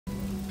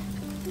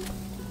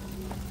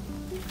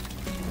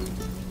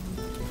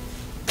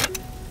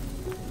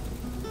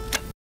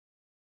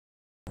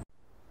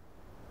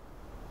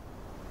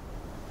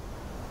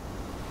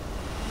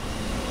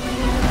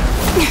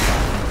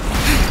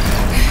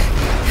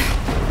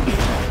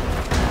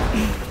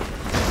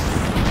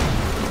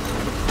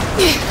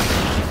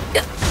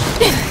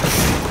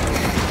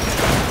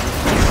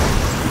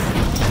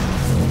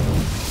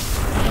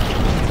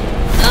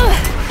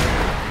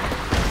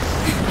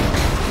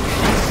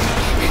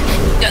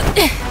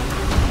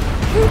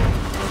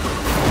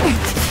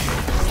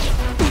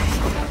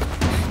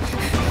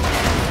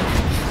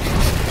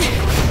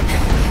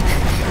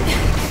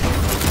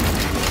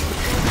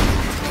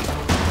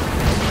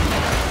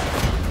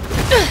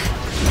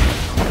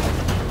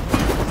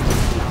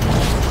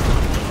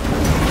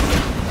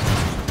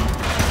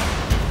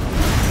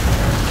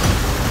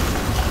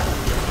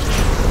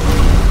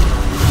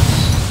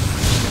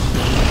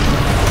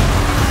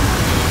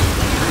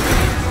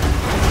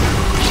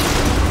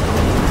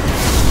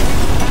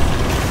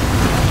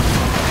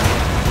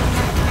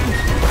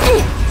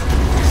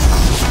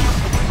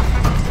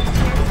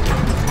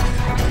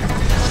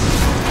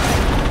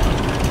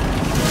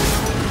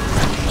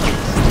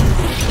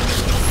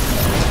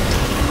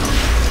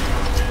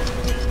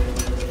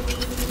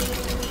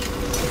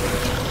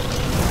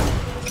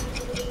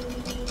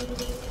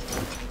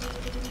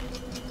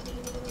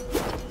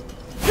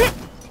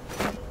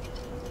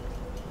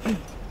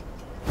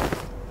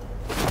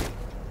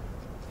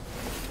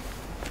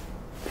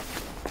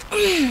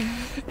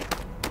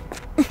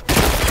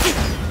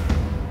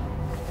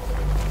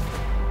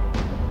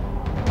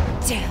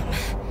Damn.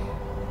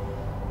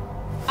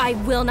 I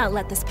will not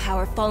let this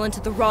power fall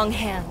into the wrong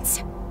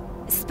hands.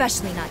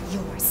 Especially not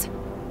yours.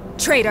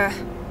 Traitor!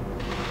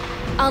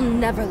 I'll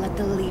never let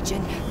the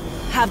Legion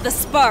have the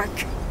spark!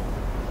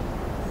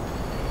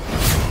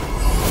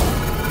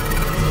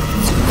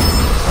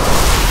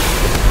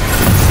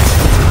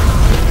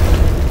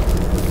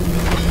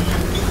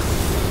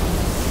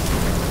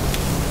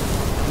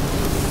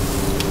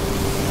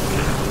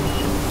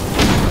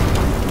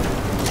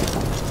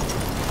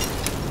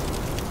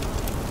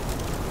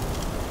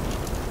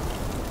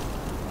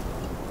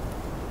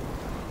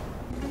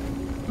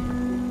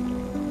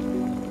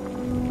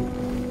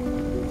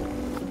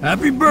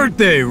 Happy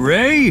birthday,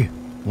 Ray!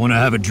 Wanna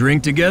have a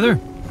drink together?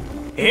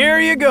 Here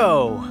you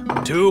go!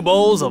 2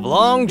 bowls of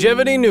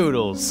longevity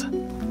noodles.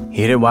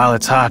 Eat it while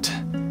it's hot.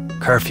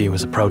 Curfew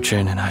is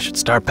approaching and I should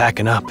start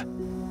packing up.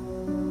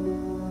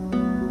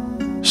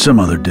 Some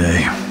other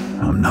day.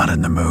 I'm not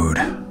in the mood.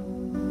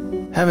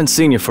 Haven't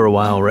seen you for a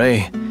while,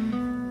 Ray.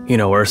 You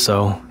know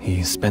Urso.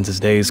 He spends his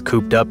days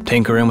cooped up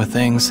tinkering with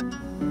things.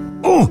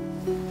 Oh!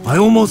 I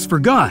almost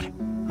forgot.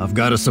 I've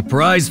got a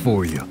surprise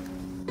for you.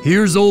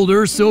 Here's old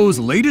Urso's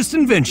latest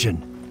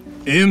invention.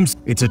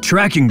 It's a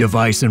tracking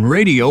device and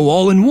radio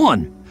all in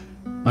one.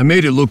 I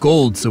made it look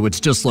old so it's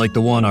just like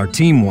the one our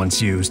team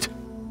once used.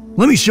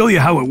 Let me show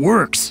you how it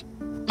works.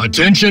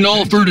 Attention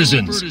all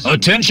F.I.S.T.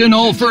 Attention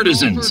all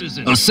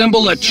F.I.S.T.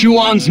 Assemble at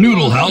Chuan's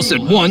Noodle House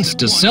at once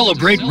to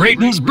celebrate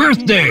Rayton's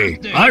birthday.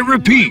 I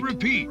repeat.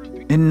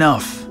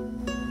 Enough.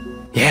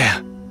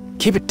 Yeah,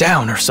 keep it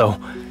down, Urso.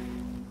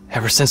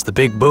 Ever since the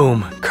big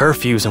boom,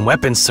 curfews and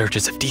weapons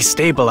searches have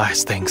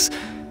destabilized things.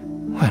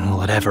 When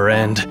will it ever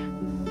end?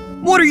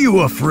 What are you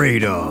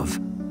afraid of?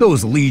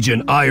 Those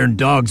Legion iron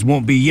dogs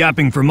won't be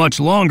yapping for much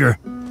longer.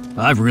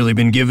 I've really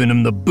been giving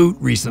them the boot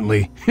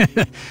recently.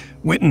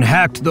 Went and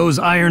hacked those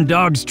iron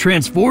dogs'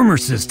 transformer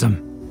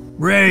system.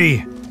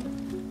 Ray,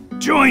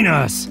 join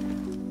us.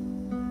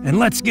 And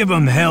let's give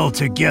them hell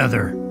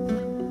together.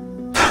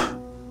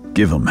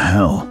 Give them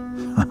hell?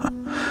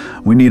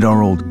 We need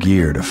our old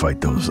gear to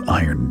fight those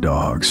iron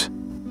dogs.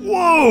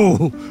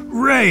 Whoa!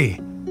 Ray,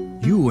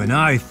 you and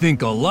I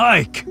think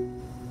alike.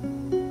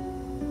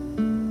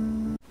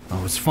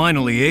 I was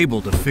finally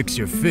able to fix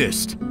your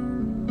fist.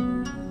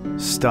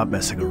 Stop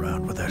messing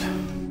around with it.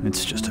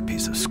 It's just a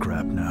piece of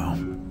scrap now.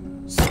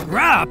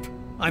 Scrap?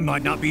 I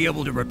might not be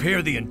able to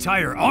repair the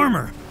entire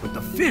armor, but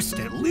the fist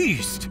at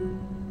least.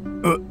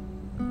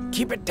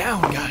 Keep it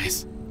down,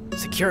 guys.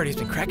 Security's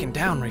been cracking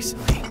down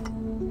recently.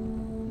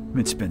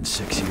 It's been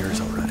 6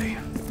 years already.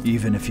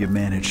 Even if you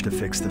manage to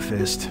fix the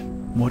fist,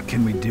 what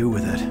can we do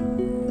with it?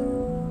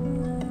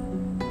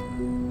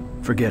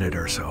 Forget it,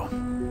 Urso.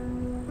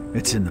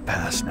 It's in the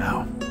past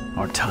now.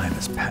 Our time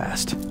has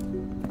passed.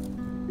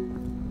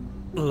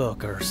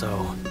 Look,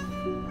 Urso.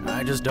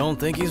 I just don't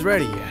think he's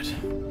ready yet.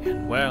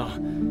 And well,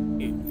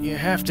 you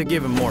have to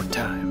give him more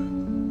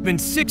time. Been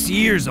 6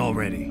 years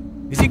already.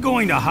 Is he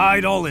going to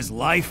hide all his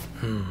life?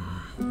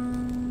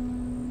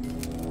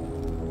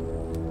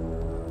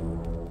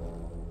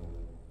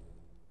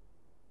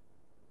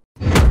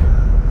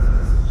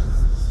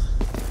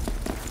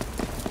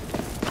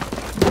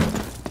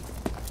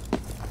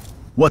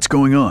 What's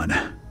going on?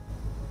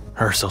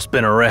 Urso's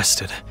been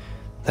arrested.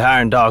 The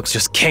Iron Dogs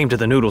just came to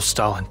the noodle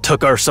stall and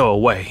took Urso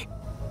away.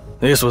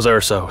 This was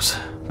Urso's,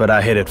 but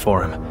I hid it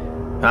for him.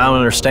 I don't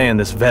understand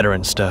this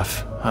veteran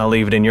stuff. I'll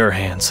leave it in your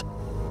hands.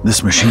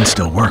 This machine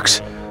still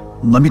works.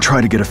 Let me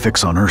try to get a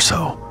fix on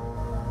Urso.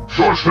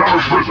 Torchtown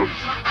Prison.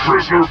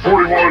 Prisoner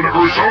 41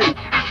 Urso.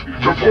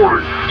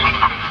 Reporting.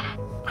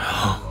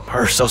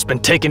 Urso's been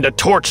taken to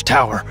Torch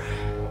Tower.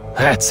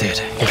 That's it.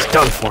 He's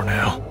done for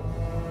now.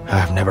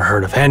 I've never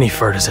heard of any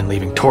Fertisan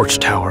leaving Torch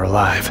Tower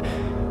alive.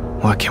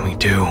 What can we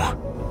do?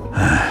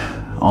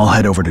 I'll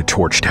head over to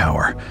Torch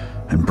Tower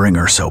and bring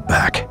Urso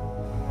back.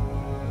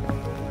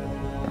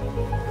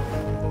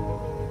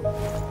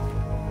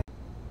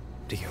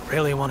 Do you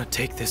really want to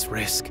take this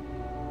risk?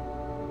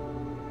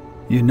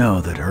 You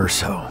know that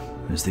Urso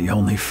is the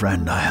only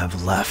friend I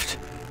have left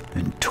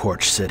in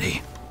Torch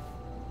City.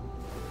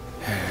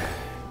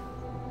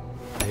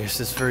 This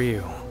is for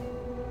you.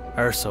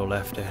 Urso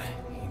left it.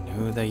 He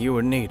knew that you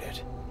would need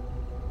it.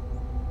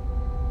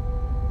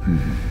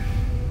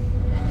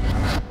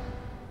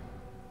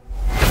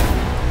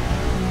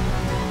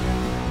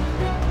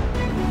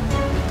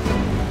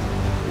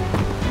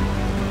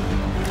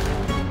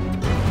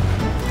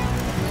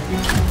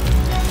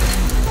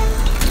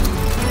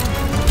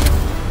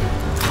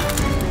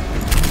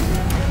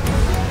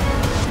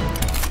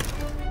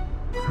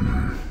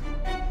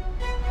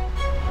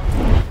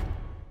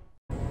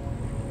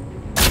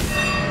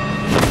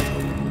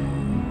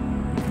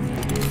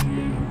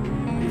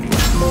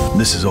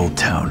 This is Old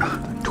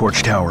Town.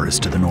 Torch Tower is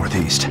to the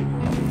northeast.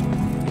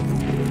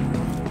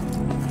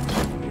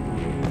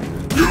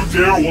 You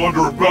dare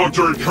wander about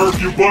during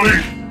curfew,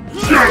 buddy?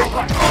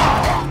 Get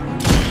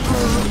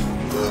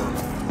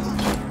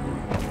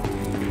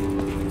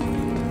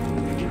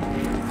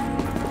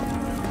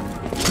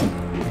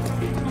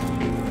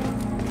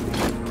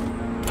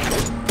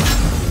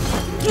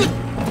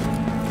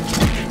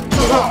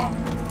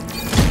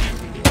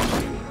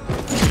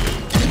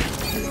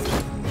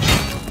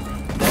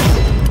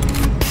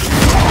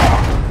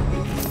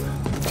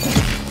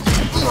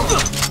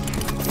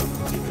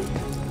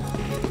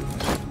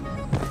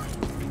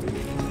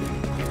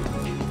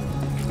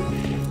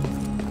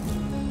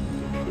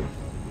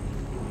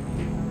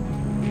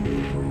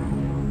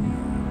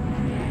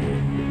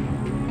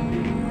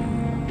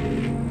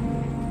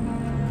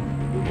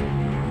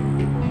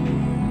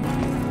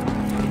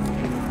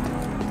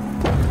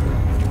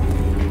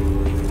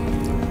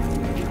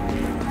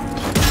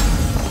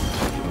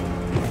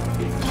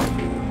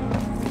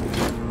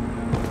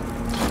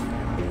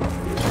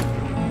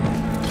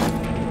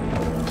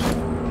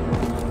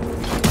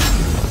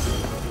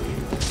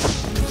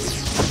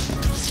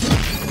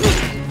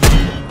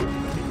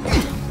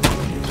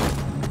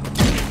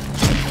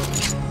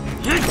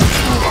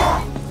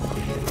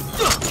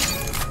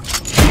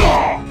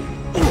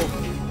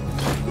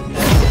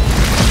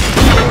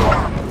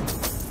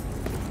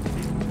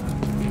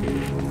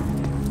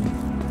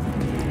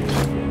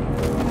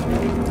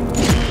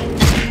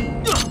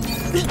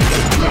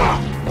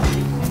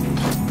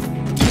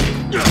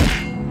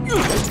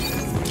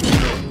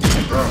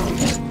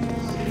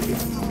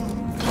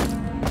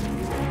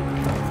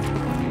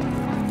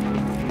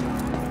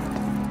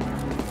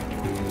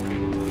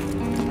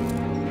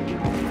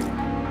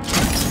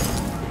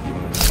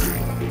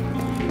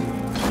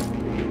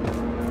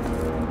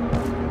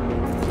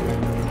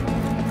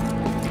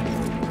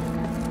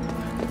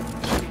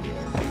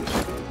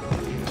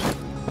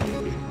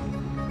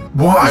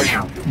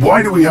him!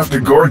 Why do we have to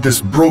guard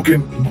this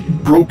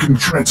broken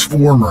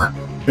transformer?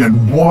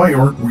 And why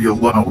aren't we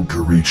allowed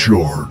to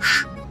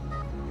recharge?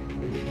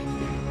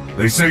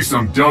 They say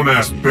some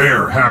dumbass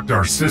bear hacked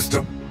our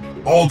system.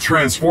 All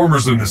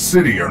transformers in the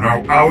city are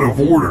now out of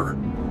order.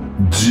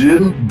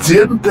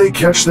 Didn't they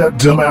catch that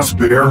dumbass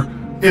bear?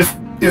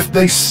 If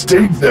they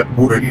stayed that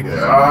way,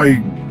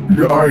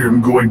 I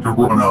am going to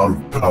run out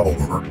of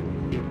power.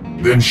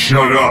 Then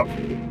shut up.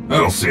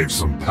 That'll save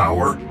some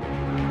power.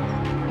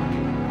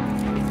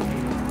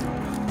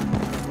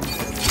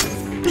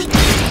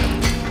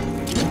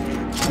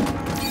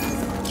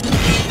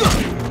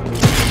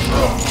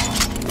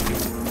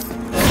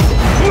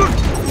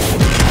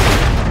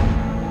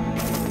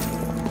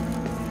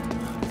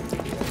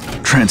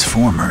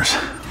 Transformers.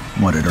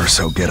 What did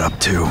Urso get up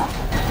to?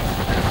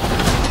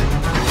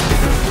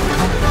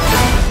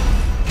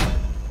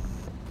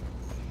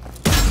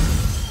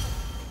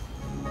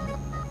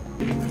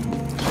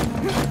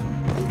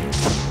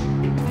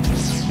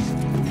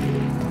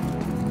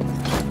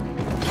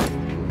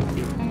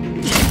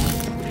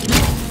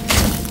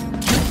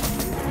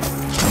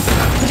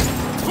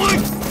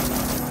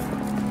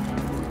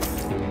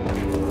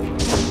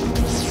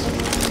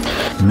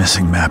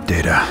 Missing map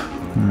data.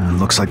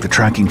 Looks like the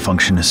tracking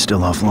function is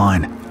still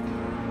offline.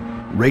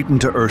 Rayton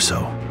to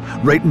Urso.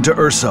 Rayton to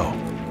Urso.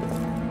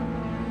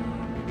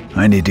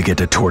 I need to get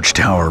to Torch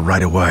Tower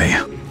right away.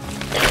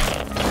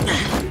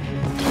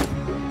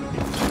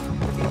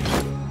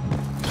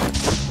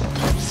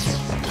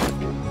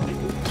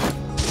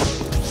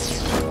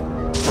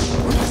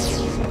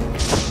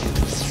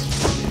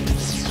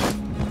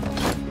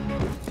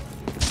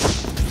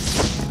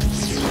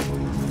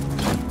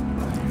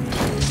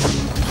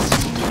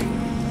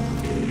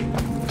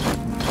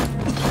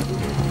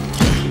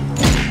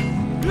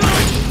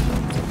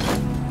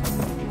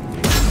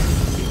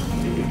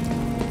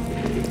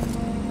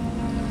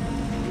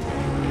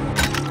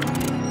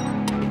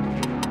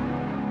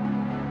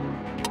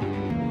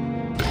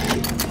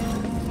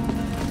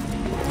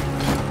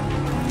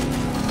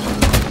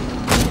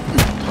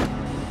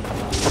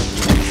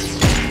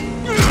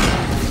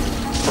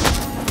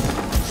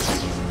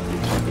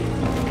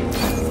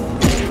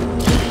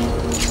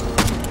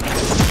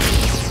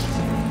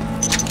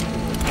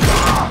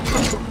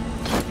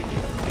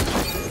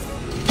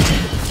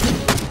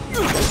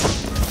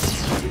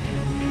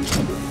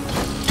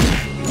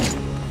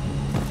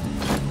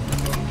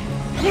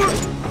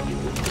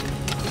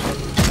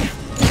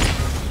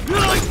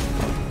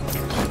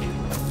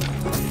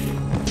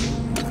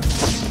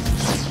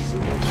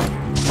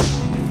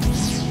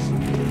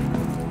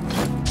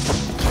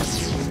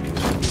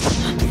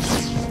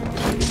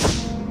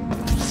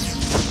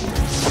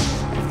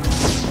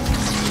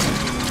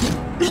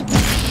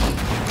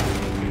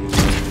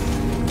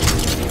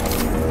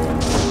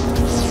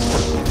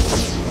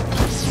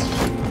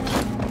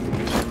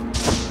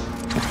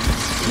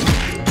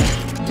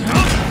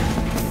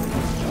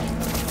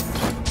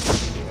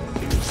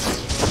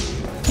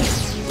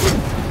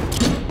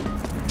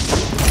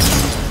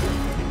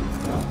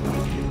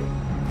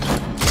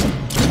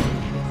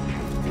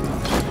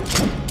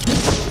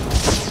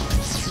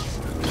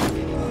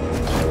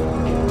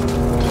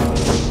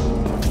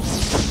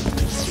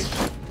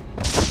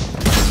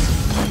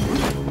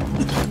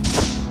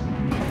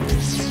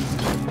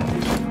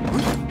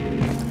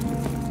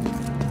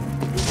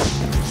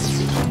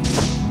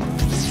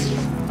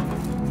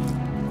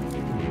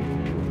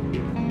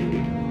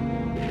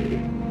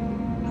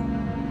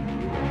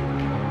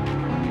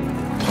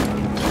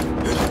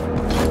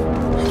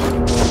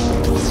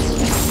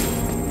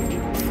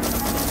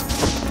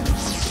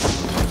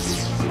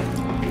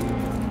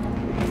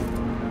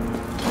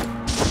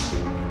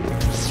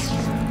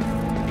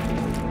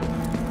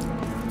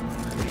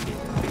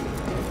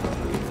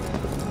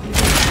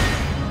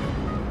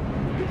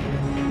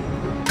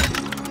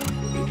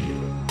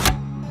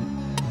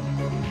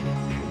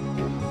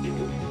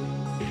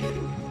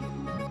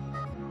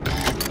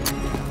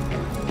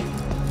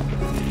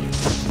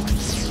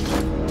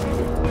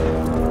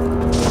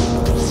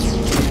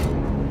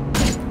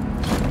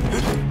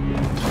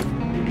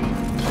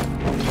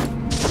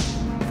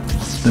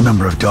 The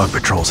number of dog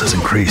patrols has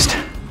increased.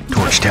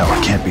 Torch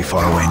Tower can't be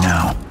far away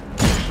now.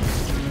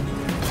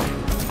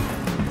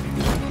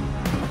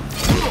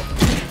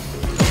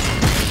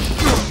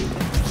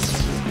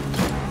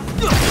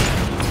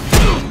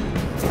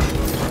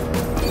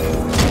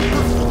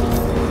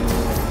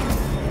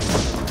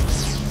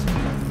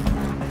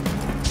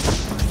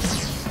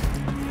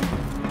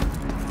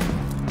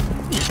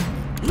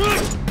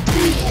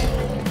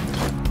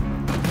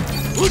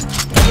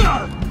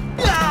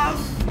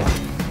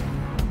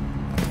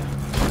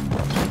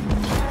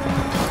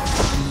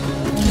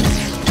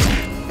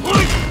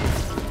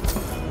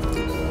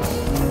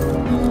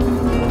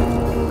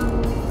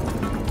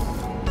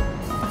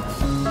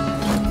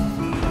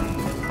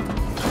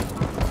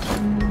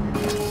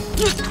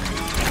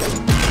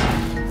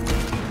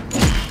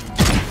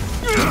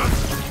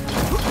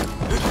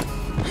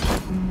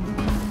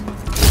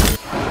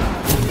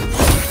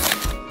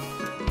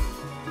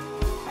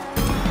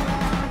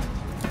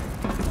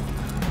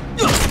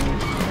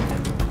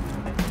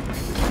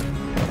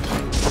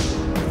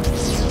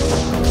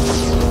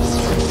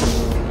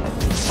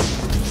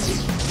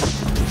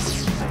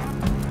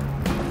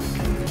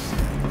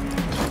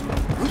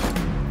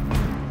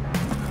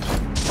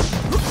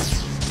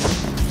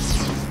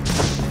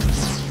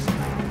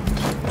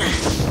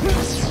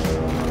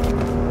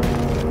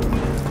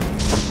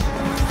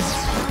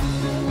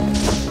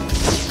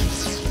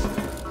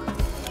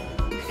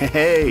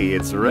 Hey,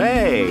 it's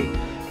Ray.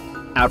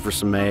 Out for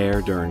some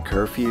air during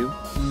curfew.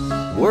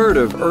 Word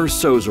of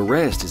Urso's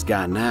arrest has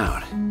gotten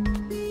out.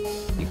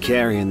 You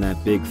carrying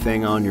that big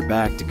thing on your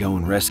back to go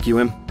and rescue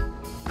him?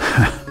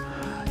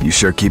 You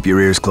sure keep your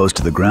ears close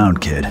to the ground,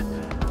 kid.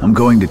 I'm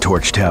going to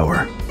Torch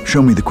Tower.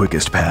 Show me the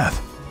quickest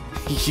path.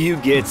 You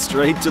get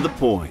straight to the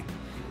point.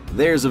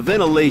 There's a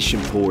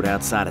ventilation port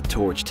outside of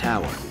Torch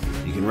Tower.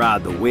 You can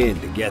ride the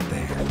wind to get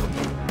there.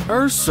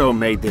 Urso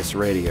made this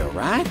radio,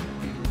 right?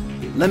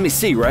 Let me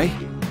see, Ray.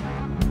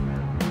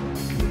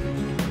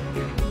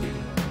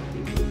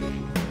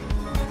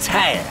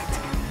 Tagged.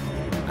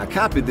 I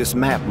copied this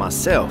map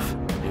myself,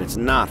 and it's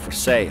not for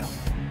sale.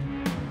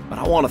 But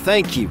I want to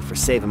thank you for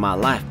saving my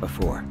life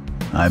before.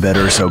 I bet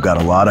Urso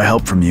got a lot of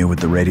help from you with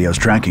the radio's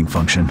tracking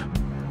function.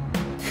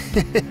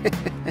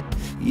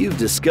 You've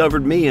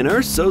discovered me and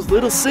Urso's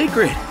little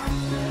secret.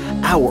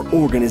 Our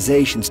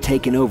organization's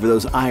taken over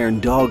those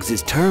Iron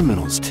Dogs'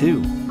 terminals,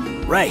 too.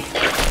 Ray,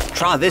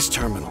 try this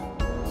terminal.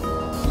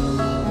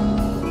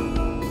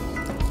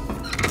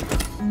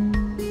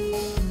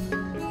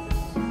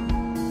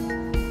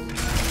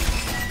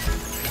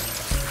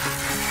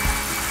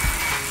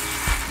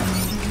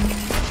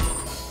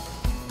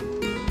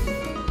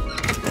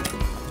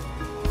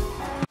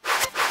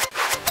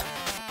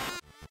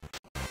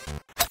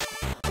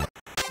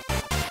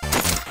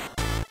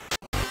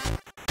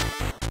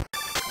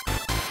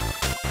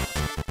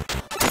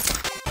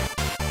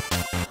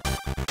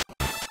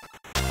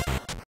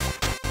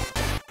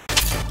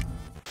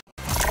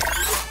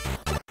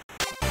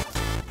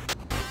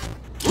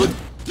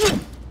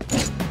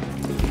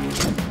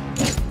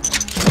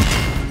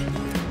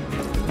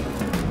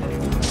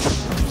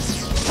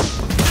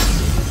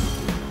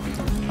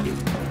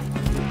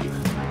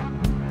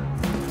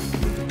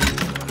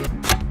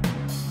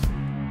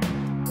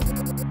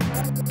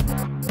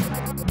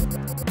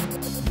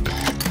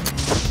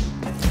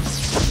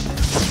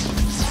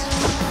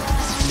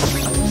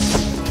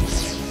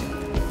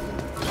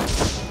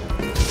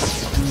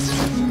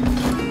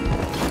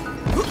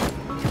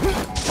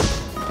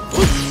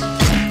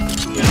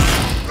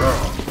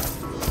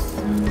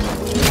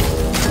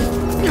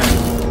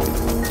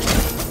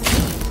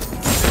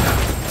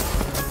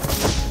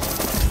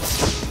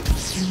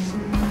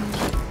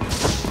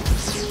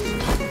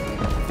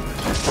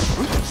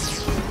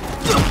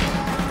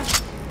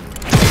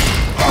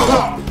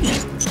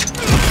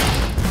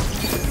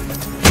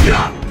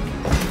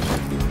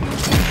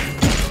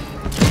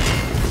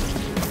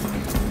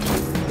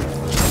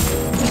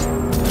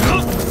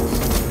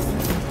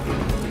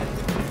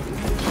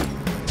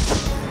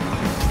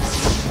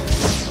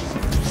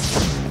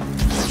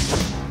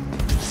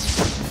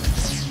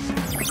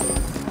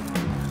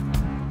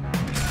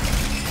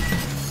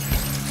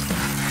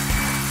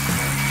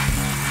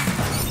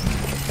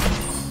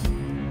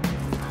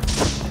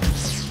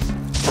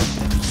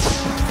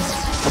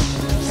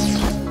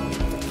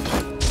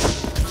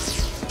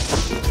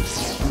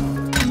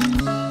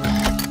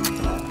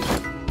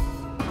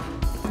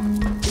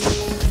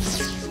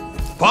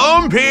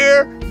 Pump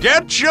here!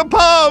 Get your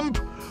pump!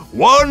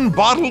 One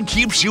bottle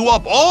keeps you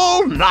up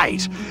all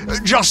night.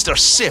 Just a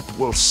sip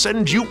will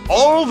send you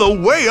all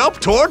the way up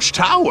Torch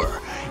Tower.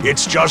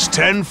 It's just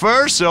 10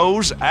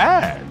 Fursos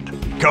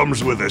and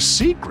comes with a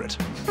secret.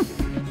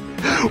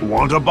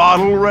 Want a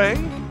bottle,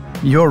 Ray?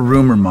 Your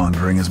rumor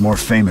mongering is more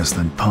famous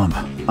than Pump.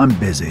 I'm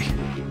busy.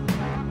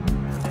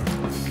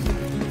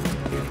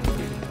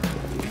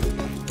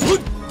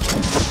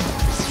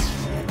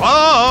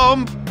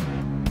 Pump!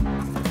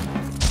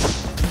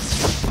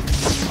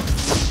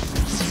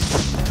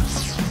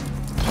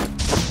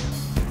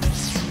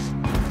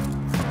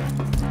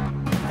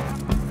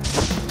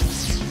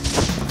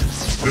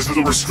 This is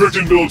a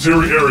restricted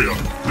military area.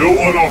 No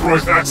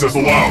unauthorized access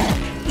allowed.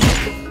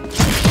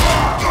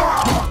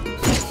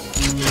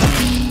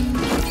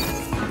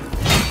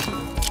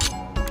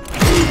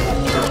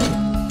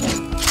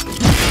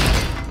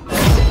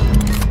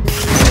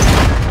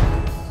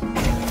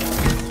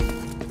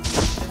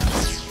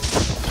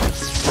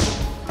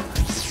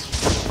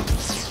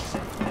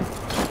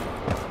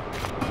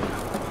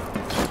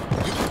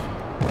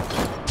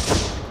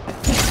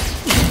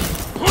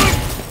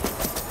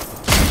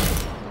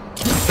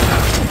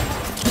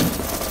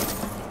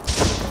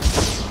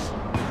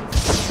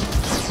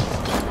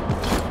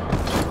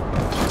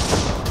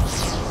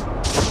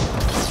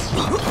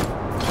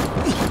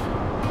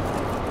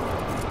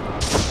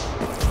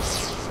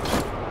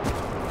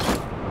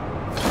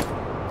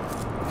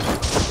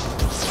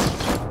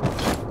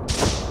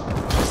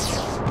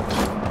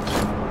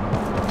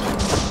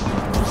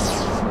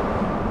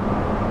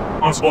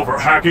 Responsible for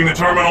hacking the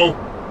terminal?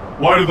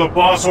 Why did the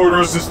boss order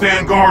us to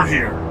stand guard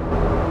here?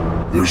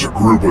 There's a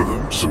group of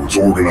them, so it's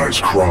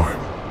organized crime.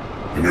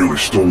 They nearly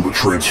stole the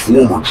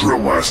transformer drill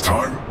last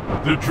time.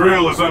 The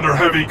drill is under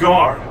heavy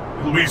guard.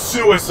 It'll be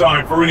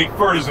suicide for any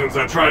Fertisans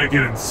that try to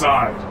get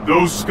inside.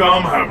 Those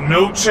scum have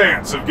no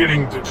chance of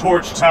getting to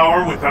Torch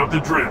Tower without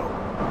the drill.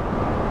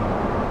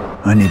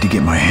 I need to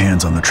get my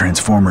hands on the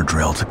transformer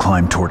drill to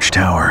climb Torch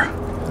Tower.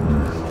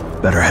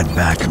 Better head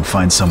back and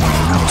find someone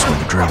who knows where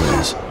the drill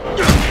is.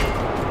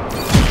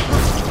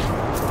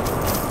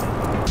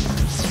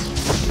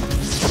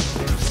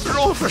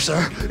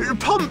 Officer, your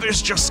pump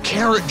is just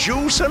carrot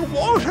juice and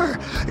water.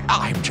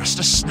 I'm just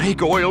a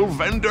snake oil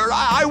vendor.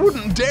 I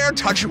wouldn't dare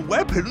touch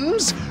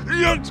weapons.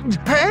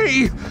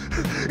 Hey,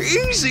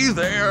 easy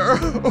there.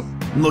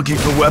 Looking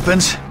for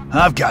weapons?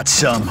 I've got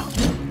some.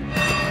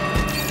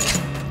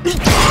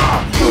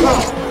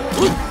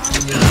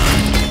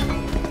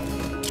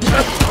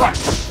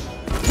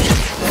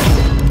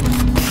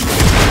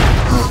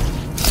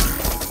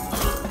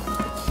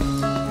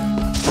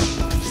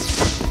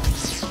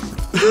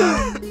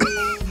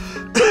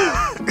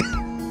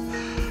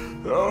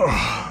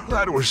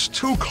 That was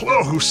too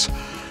close.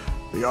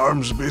 The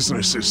arms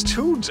business is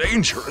too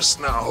dangerous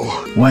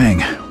now.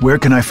 Wang, where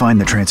can I find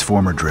the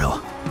transformer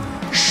drill?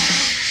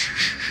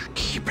 Shh,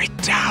 keep it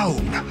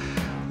down.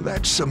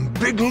 That's some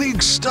big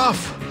league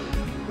stuff.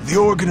 The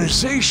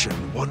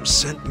organization once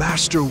sent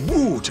Master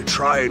Wu to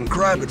try and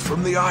grab it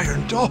from the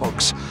Iron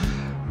Dogs.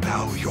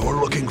 Now you're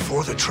looking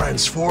for the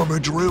transformer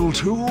drill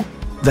too?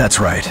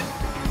 That's right.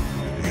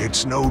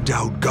 It's no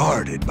doubt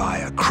guarded by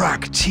a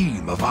crack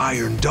team of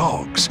Iron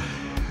Dogs.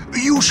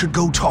 You should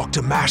go talk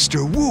to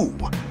Master Wu.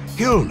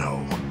 He'll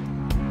know.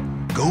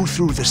 Go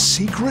through the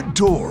secret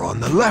door on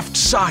the left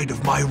side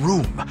of my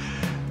room.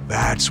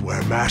 That's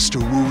where Master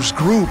Wu's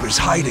group is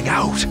hiding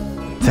out.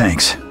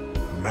 Thanks.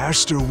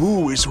 Master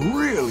Wu is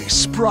really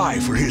spry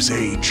for his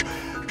age.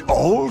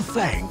 All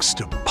thanks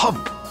to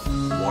Pump.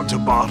 Want a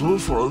bottle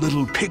for a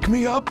little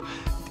pick-me-up?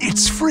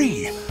 It's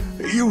free.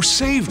 You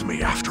saved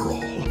me after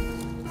all.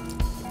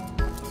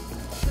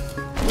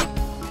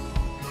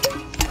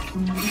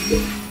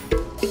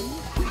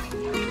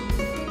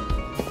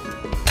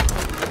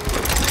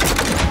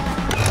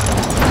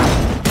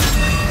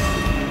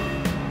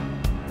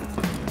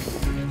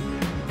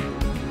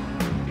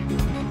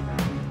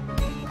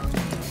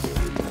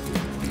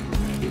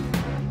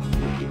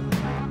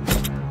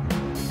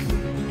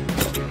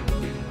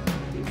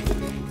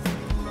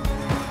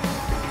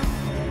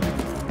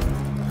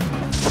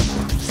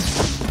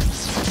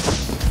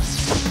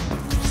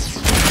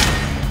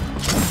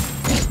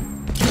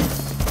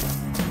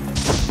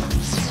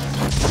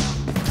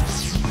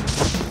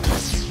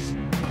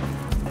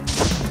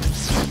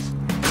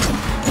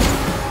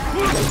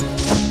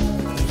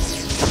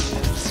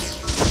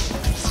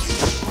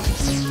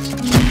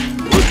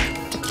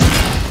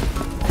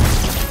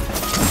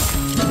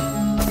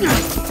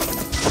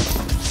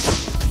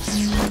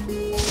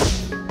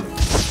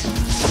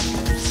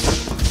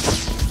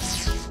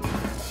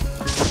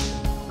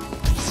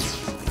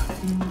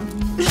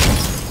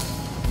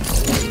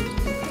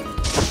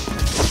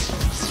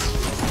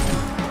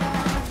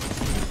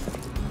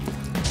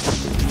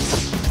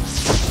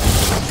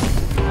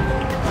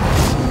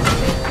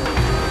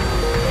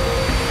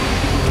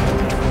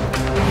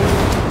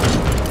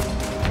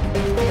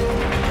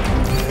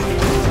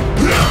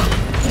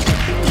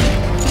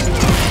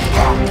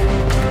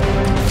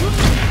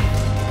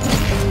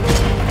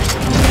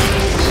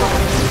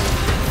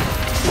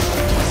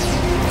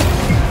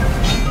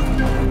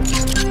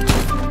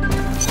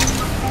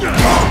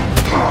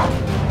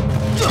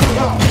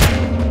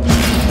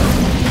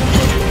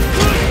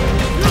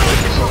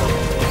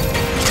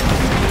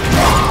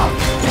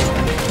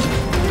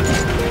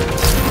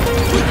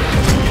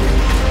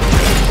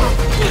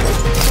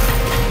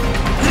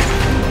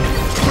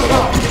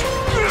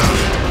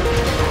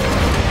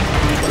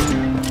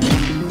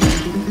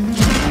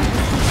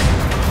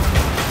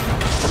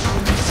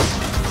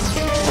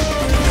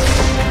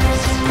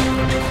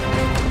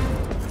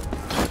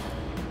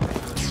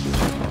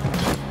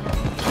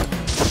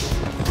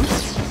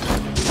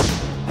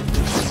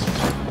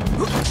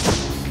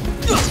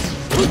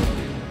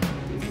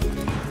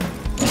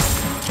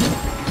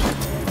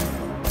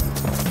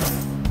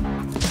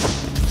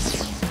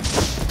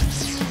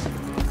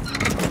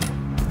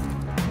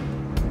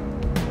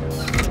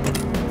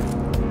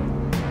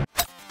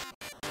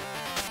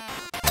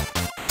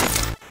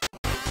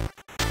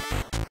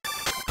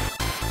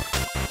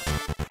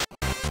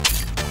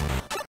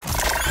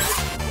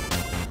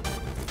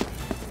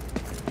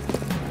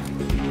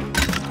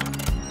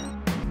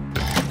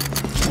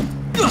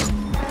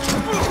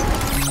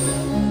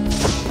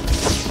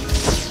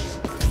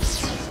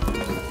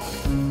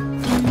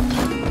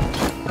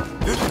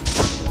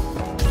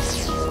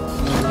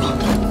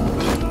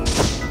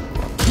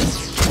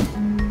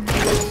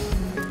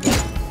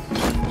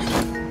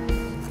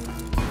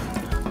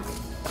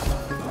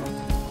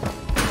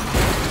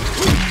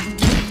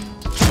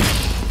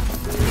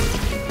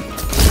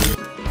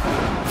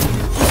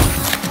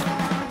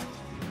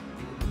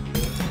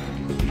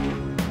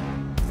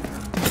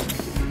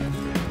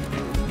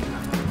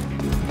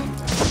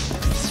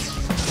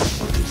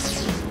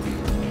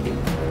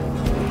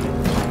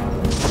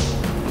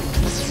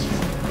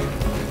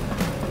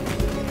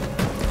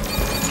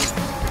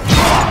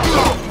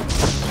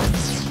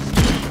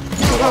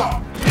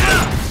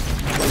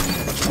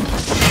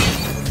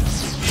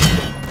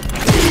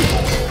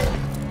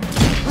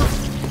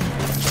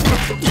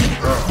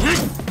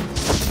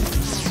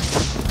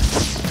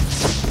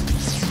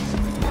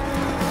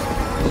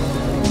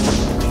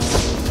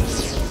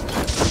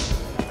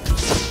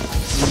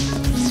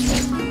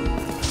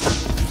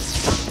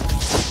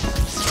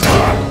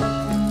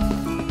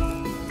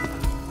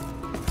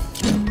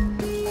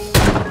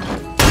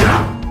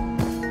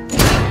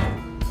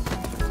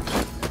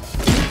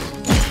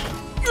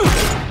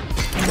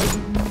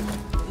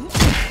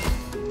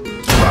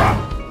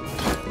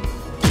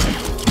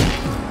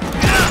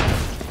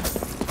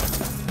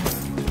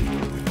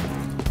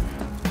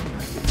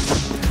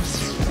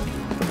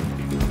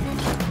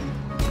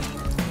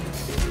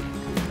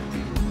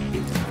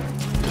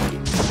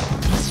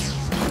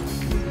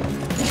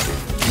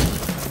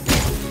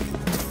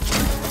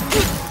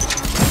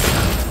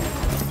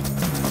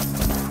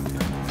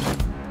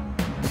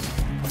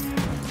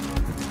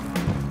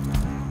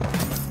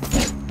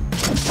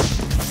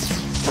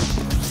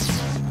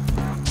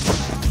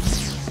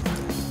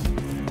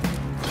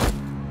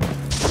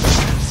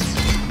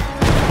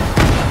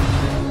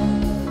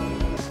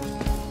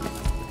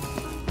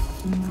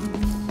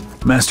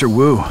 Master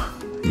Wu,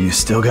 you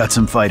still got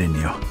some fight in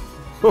you.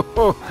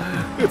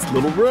 It's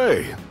little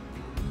Ray.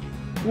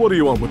 What do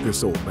you want with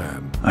this old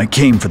man? I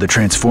came for the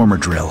transformer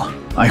drill.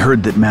 I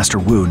heard that Master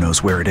Wu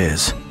knows where it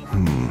is.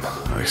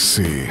 I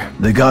see.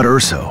 They got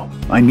Urso.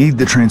 I need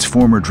the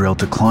transformer drill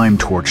to climb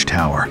Torch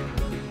Tower.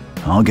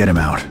 I'll get him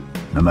out,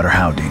 no matter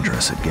how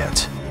dangerous it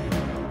gets.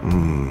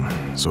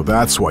 So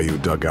that's why you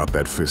dug out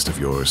that fist of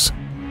yours.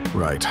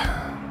 Right.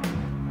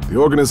 The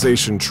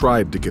organization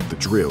tried to get the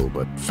drill,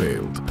 but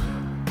failed.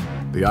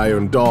 The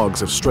Iron Dogs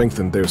have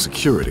strengthened their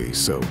security,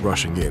 so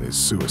rushing in is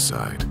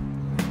suicide.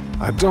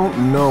 I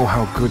don't know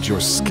how good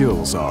your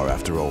skills are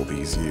after all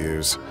these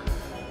years.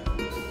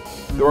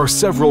 There are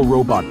several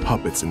robot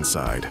puppets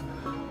inside.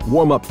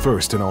 Warm up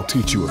first and I'll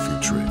teach you a few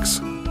tricks.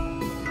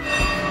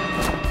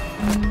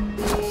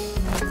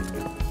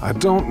 I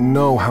don't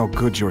know how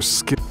good your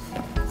skill...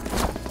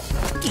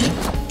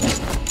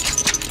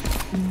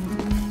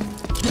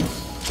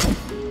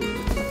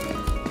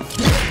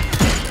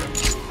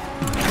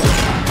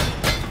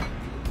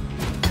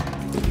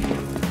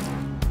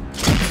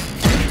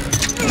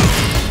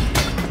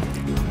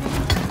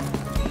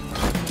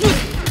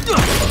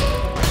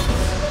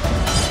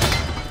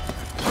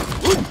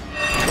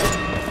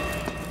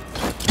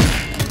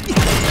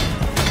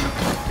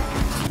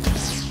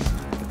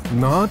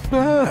 Not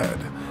bad.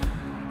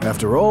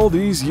 After all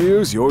these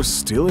years, you're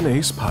still an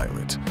ace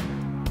pilot.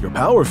 Your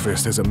Power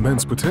Fist has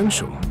immense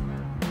potential.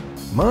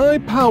 My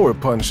Power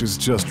Punch is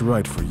just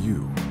right for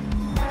you.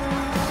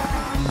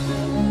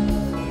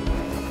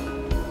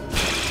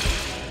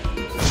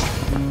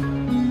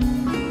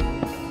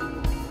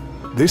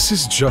 This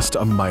is just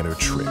a minor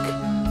trick.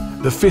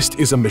 The fist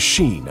is a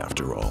machine,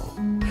 after all.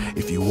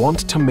 If you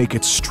want to make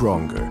it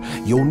stronger,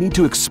 you'll need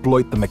to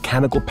exploit the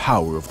mechanical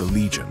power of the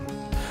Legion.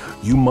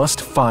 You must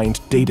find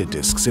data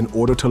disks in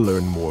order to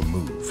learn more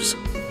moves.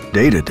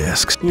 Data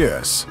disks?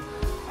 Yes.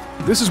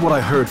 This is what I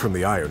heard from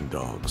the Iron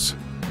Dogs.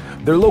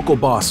 Their local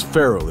boss,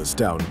 Farrell, is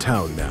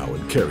downtown now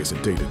and carries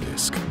a data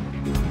disk.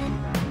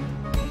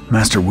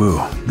 Master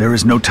Wu, there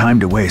is no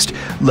time to waste.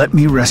 Let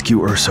me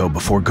rescue Urso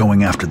before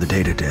going after the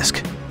data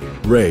disk.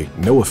 Ray,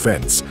 no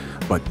offense,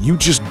 but you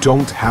just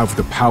don't have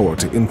the power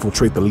to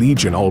infiltrate the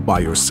Legion all by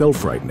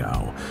yourself right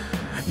now.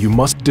 You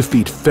must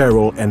defeat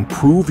Farrell and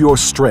prove your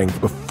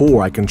strength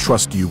before I can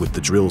trust you with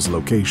the drill's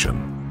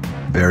location.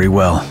 Very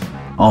well.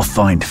 I'll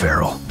find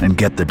Farrell and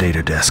get the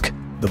data disk.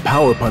 The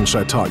Power Punch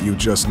I taught you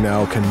just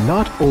now can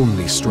not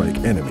only strike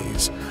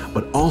enemies,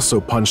 but also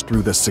punch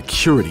through the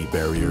security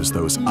barriers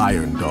those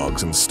Iron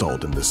Dogs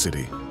installed in the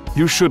city.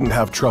 You shouldn't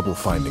have trouble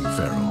finding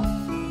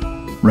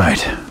Farrell.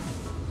 Right.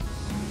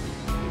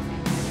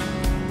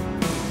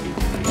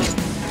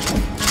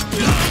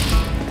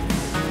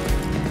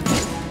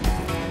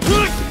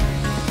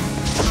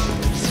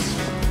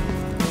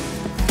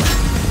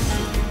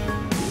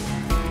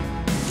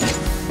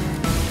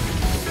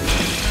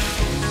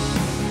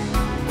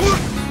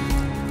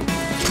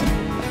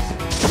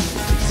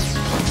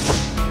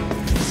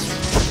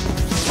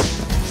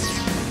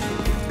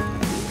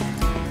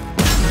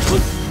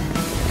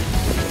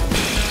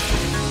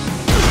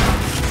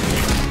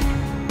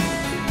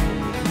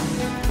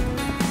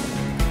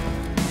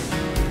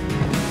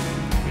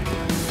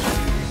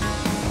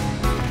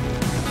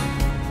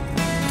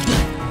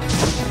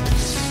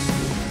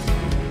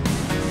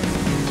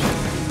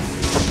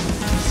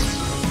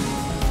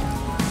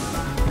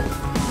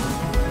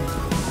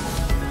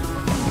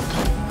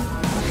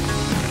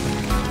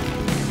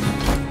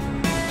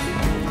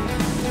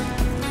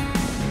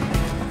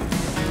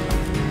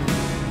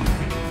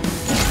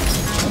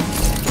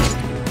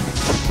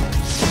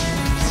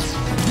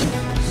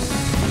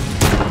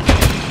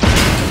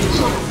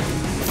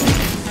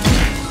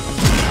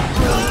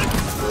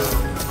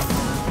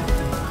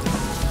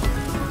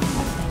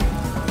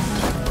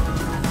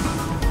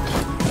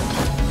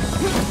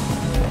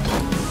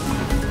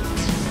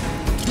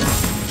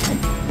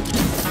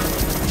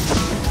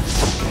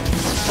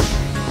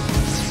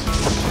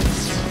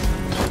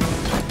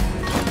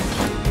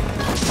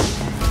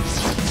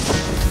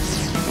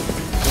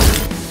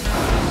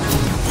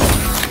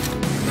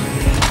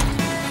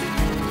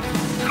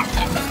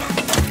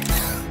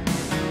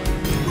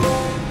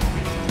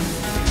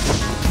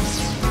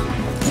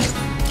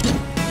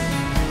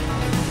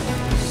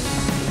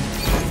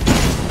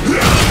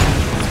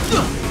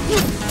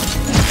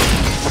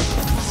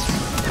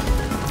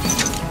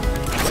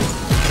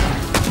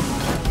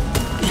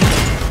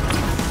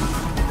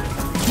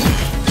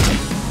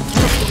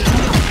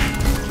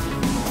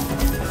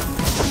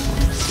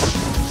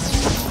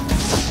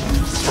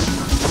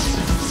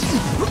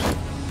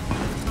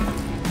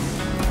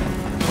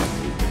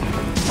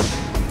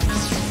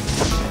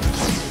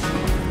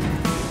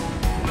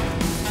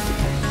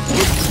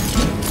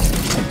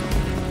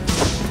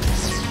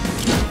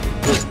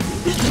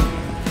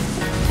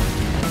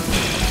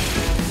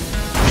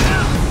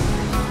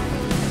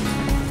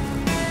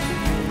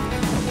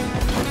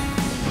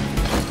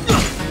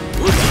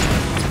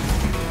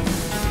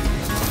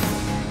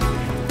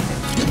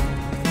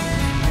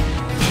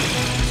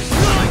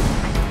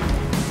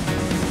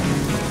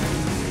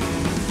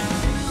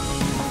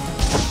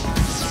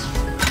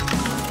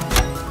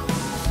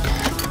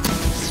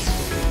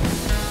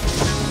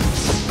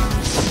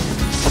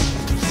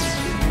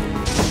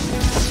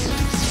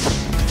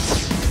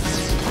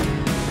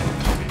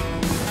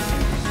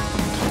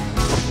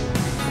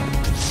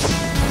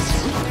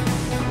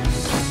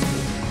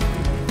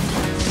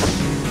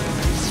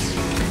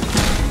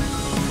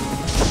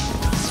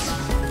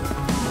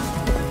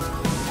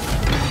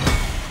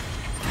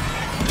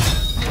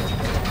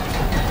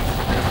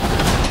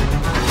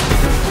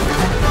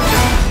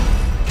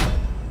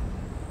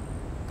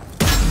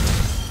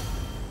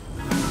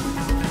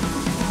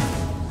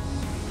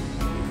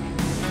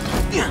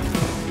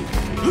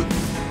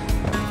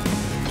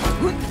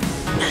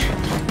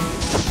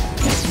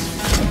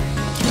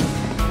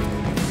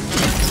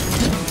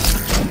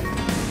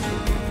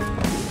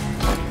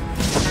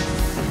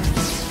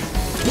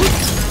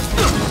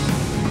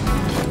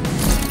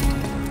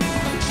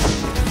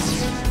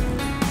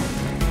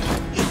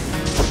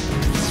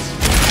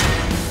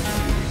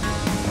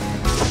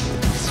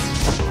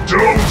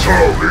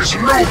 Downtown is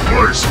no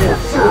place for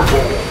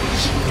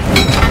furballs!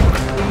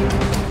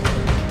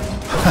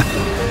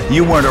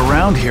 You weren't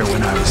around here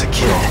when I was a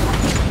kid.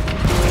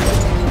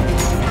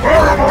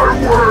 Out of my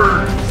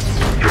way!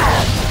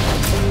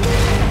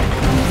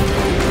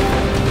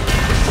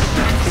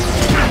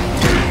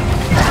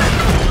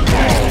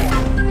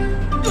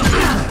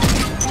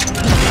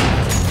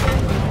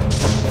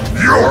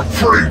 You're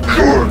pretty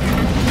good!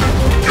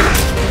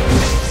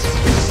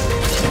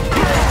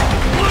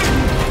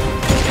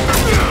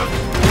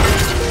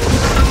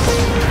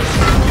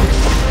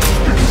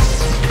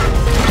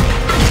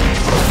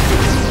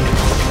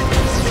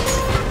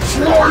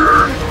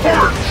 Flying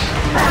punch!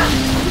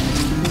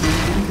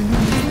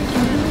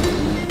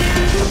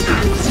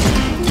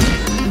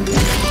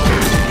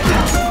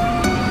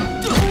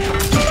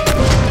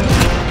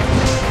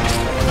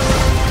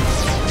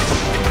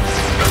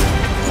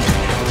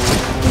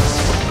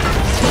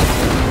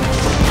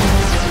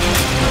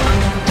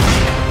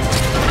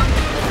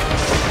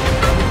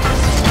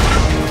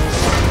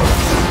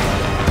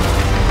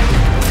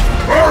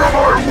 Out of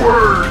my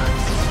way!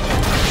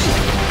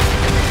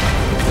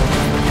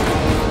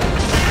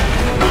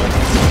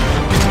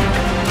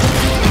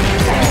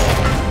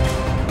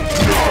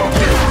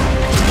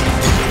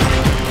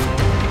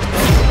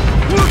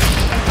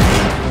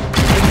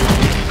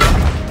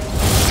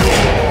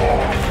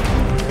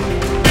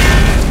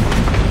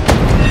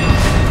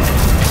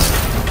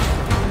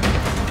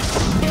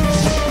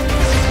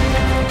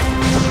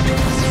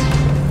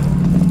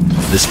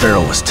 This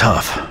barrel was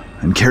tough,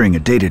 and carrying a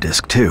data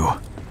disk too.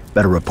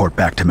 Better report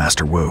back to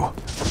Master Wu.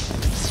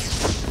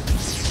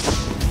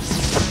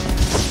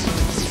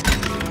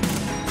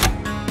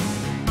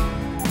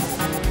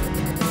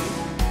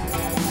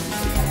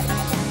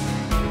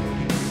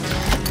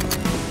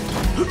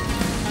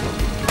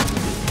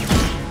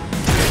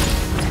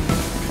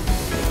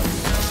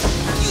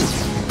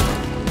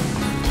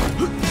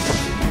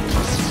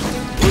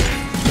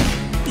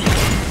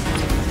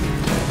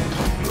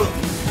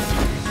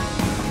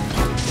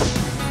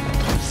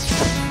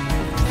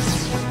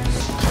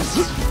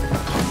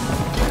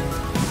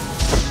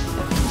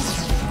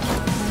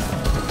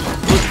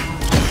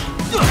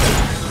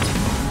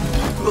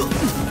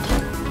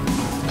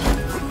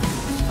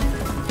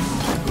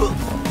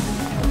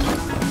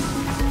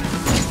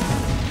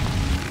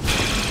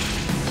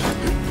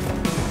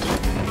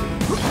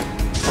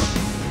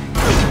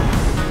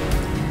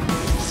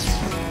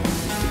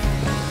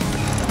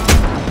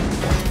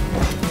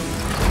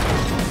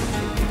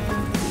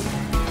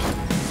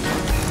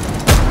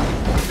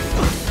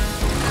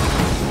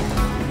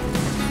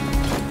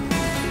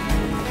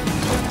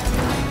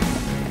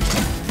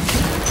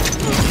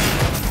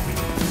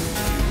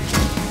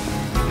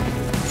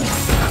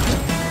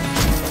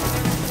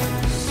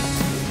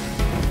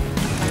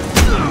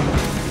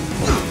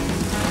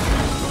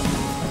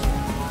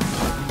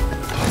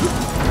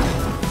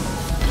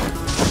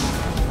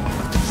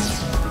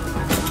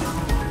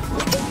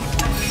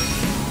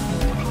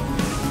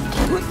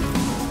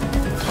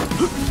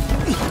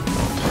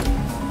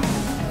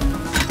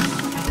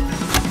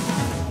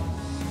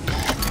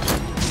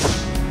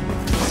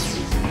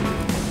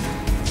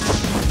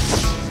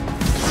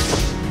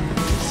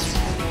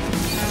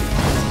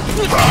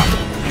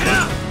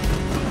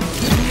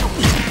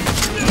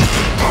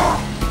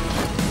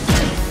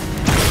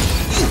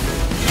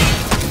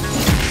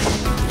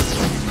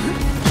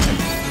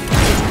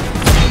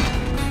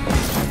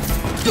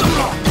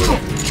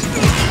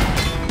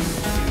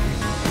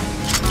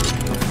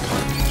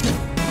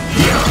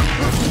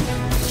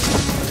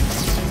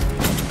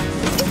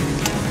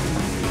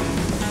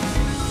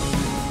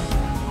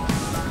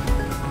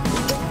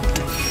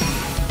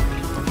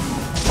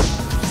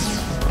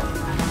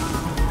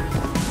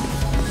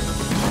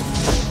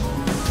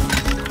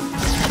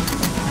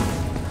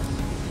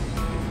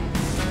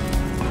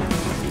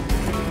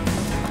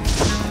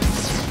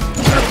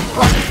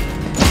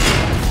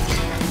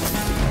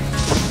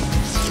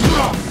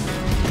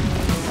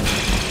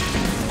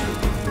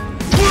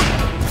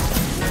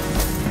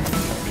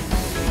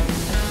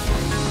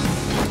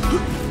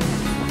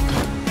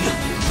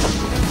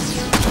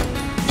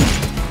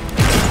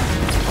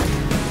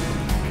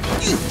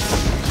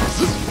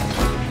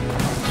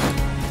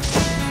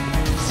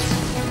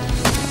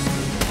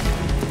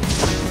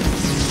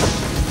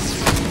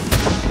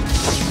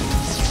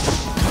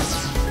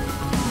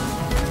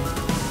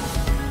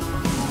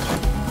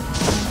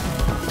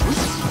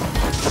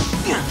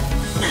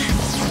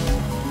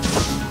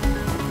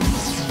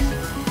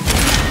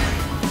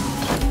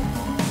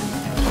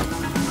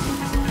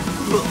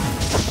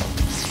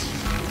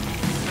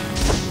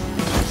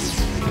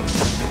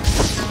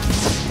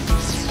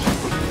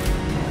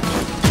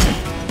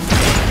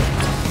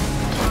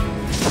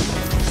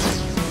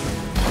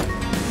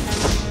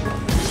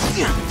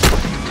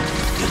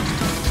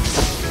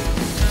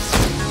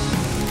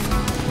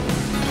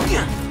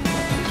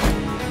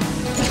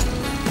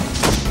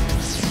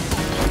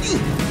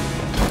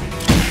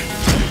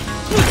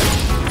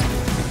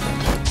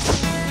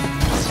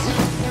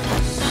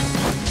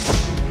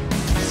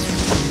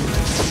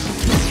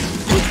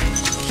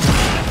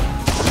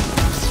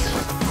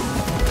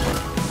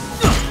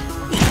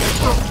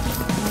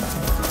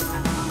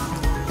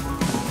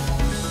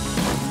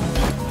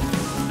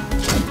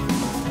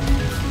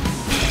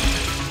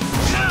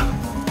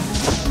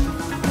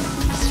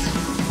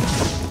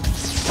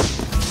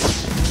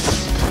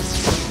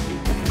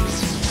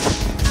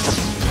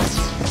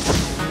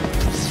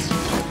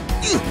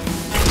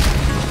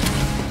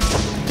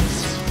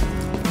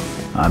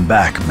 I'm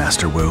back,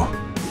 Master Wu.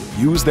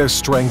 Use their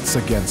strengths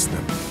against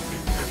them.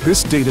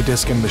 This data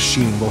disk and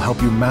machine will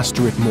help you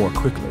master it more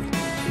quickly.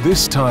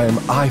 This time,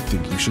 I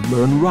think you should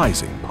learn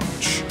Rising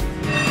Punch.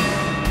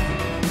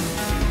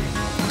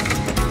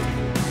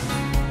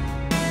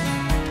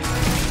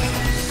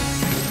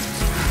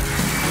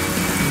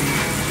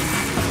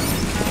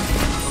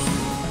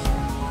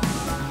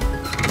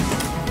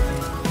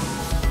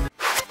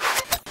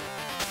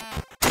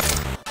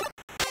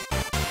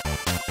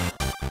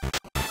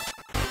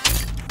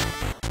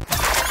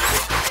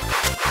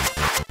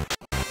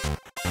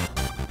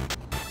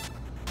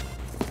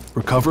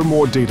 Recover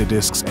more data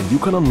disks and you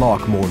can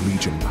unlock more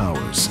Legion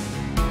powers.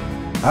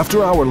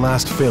 After our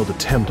last failed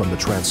attempt on the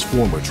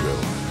transformer drill,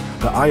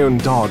 the Iron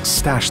Dogs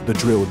stashed the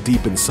drill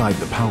deep inside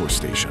the power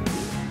station.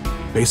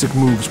 Basic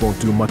moves won't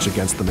do much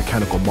against the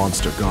mechanical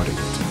monster guarding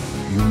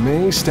it. You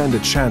may stand a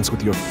chance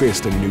with your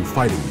fist and new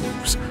fighting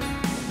moves.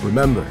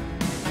 Remember,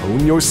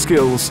 hone your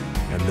skills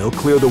and they'll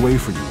clear the way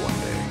for you one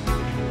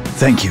day.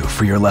 Thank you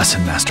for your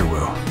lesson, Master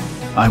Wu.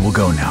 I will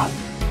go now.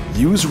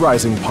 Use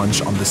Rising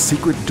Punch on the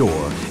secret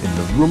door in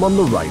the room on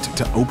the right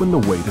to open the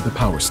way to the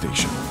power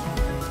station.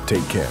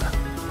 Take care.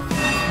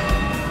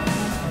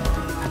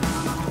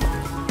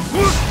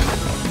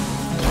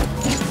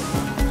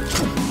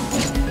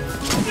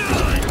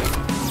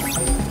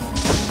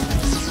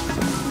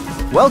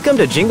 Welcome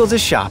to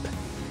Jingles' shop.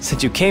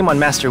 Since you came on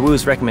Master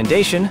Wu's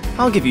recommendation,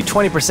 I'll give you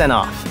 20%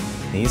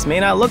 off. These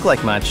may not look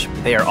like much,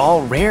 but they are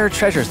all rare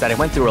treasures that I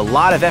went through a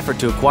lot of effort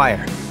to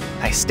acquire.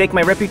 I stake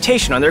my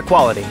reputation on their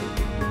quality.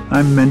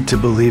 I'm meant to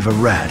believe a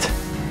rat.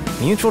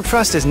 Mutual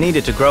trust is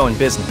needed to grow in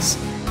business.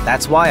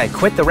 That's why I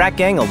quit the rat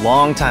gang a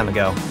long time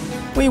ago.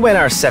 We went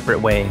our separate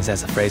ways,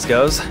 as the phrase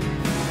goes.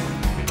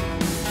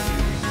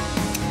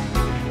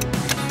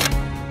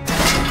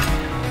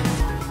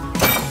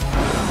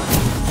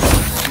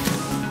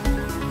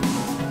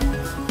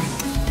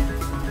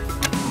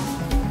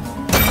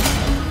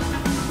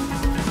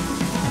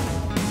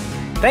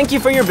 Thank you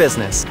for your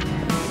business.